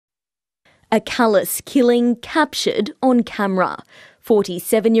A callous killing captured on camera.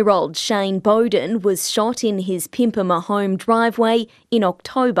 47-year-old Shane Bowden was shot in his Pimpama home driveway in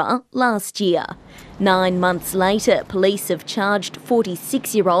October last year. 9 months later, police have charged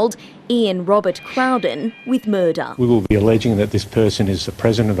 46-year-old Ian Robert Crowden with murder. We will be alleging that this person is the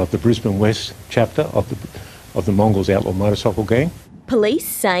president of the Brisbane West chapter of the Mongols outlaw motorcycle gang. Police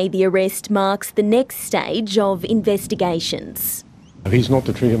say the arrest marks the next stage of investigations. He's not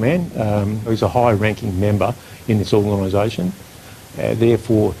the trigger man. He's a high-ranking member in this organisation.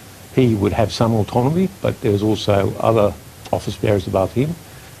 Therefore, he would have some autonomy, but there's also other office bearers above him.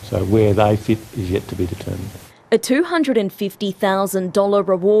 So where they fit is yet to be determined. A $250,000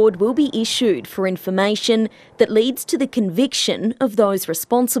 reward will be issued for information that leads to the conviction of those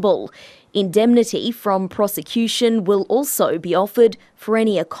responsible. Indemnity from prosecution will also be offered for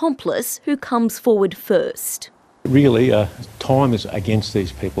any accomplice who comes forward first. Really, time is against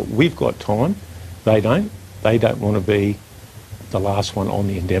these people. We've got time. They don't. They don't want to be the last one on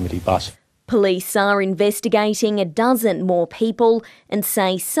the indemnity bus. Police are investigating a dozen more people and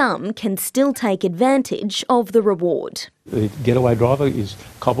say some can still take advantage of the reward. The getaway driver is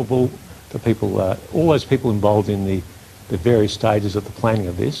culpable. The people, all those people involved in the various stages of the planning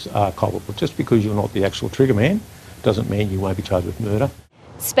of this are culpable. Just because you're not the actual trigger man doesn't mean you won't be charged with murder.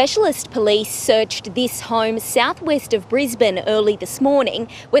 Specialist police searched this home southwest of Brisbane early this morning,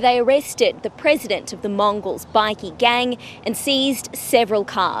 where they arrested the president of the Mongols bikie gang and seized several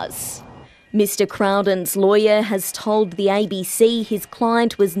cars. Mr. Crowden's lawyer has told the ABC his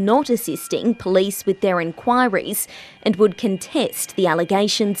client was not assisting police with their inquiries and would contest the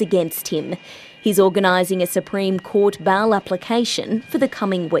allegations against him. He's organising a Supreme Court bail application for the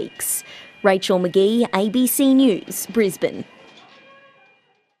coming weeks. Rachel McGee, ABC News, Brisbane.